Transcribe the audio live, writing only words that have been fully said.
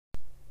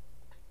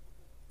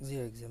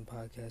ZX-ZEN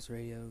Podcast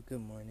Radio, good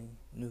morning.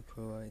 New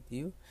Pro with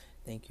you.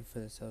 Thank you for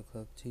the Cell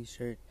Club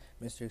t-shirt,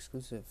 Mr.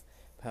 Exclusive,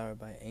 powered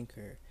by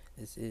Anchor.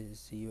 This is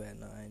See You at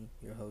 9,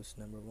 your host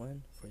number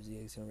 1 for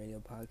ZX-ZEN Radio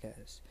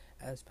Podcast,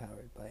 as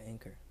powered by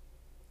Anchor.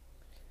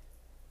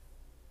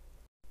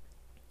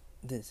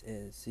 This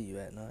is See You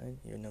at 9,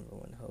 your number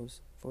 1 host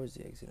for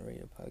ZX-ZEN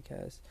Radio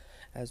Podcast,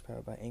 as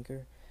powered by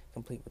Anchor.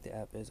 Complete with the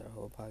app is our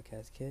whole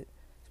podcast kit.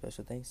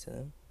 Special thanks to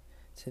them.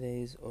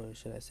 Today's, or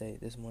should I say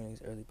this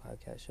morning's early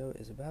podcast show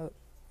is about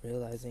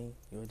realizing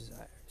your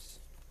desires.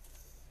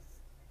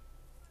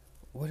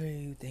 What are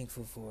you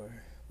thankful for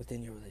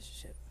within your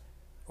relationship?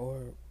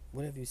 Or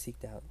what have you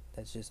seeked out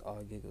that's just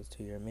all giggles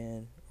to your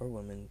man or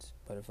woman's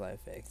butterfly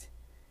effect?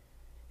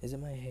 Is it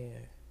my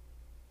hair?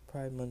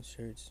 Pride Month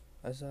shirts.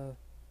 I saw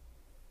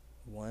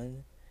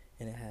one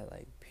and it had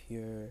like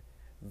pure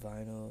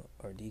vinyl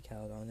or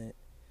decal on it.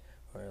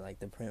 Or like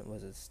the print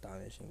was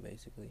astonishing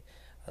basically.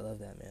 I love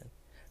that man.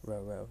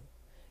 Row.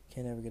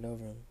 Can't ever get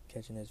over him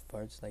catching his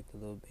farts like the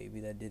little baby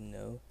that didn't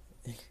know.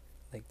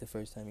 Like the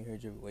first time you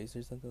heard your voice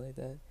or something like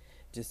that.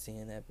 Just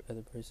seeing that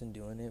other person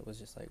doing it was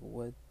just like,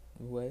 what?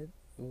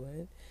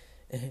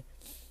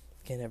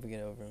 Can't ever get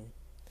over him.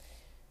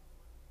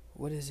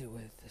 What is it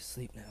with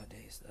sleep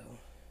nowadays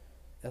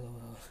though?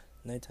 LOL.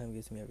 Nighttime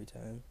gets me every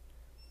time.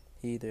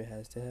 He either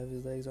has to have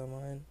his legs on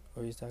mine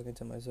or he's talking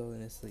to my soul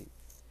in his sleep.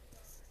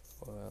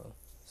 Or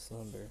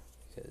slumber,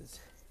 because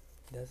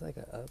that's like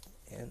a up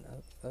and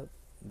up,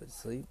 but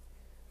sleep,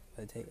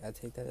 I take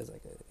that as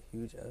like a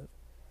huge up.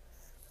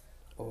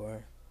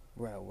 Or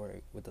we're at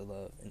work with the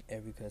love and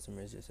every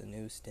customer is just a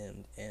new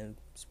stemmed and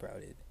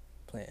sprouted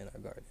plant in our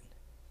garden.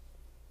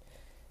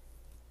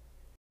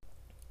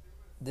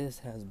 This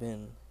has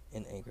been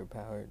an Anchor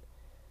powered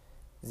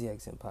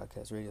ZX-ZEN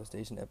Podcast radio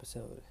station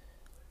episode.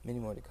 Many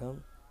more to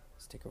come.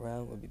 Stick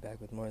around, we'll be back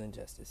with more than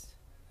justice.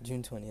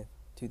 June 20th,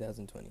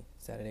 2020,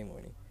 Saturday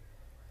morning.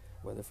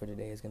 Weather for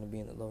today is going to be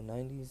in the low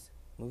 90s.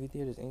 Movie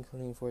theaters,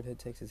 including Fort Hood,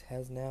 Texas,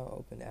 has now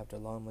opened after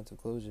long months of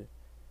closure.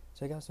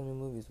 Check out some new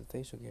movies with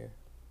facial gear.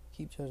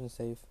 Keep children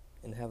safe,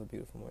 and have a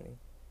beautiful morning.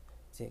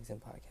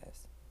 ZX-ZEN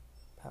Podcast,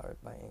 powered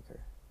by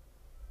Anchor.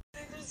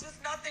 There's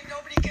just nothing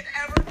nobody can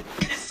ever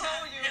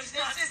console you. It's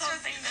not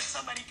something that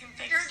somebody can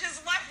fix. You're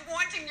just left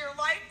wanting your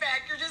life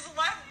back. You're just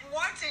left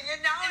wanting,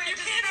 and now I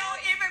just feel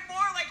even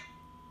more like...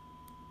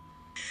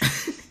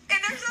 And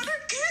there's other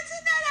kids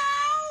in that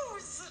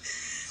house!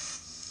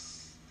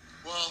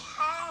 Well,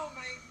 oh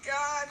my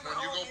God. when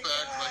you go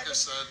back, like I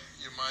said,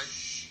 you might,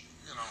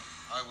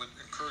 I would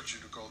encourage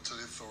you to go to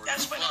the authorities.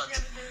 That's what I'm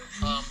going to do.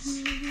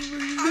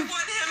 I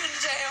want him in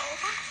jail.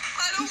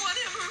 I don't want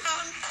him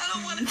around. I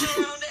don't want him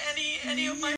around any of my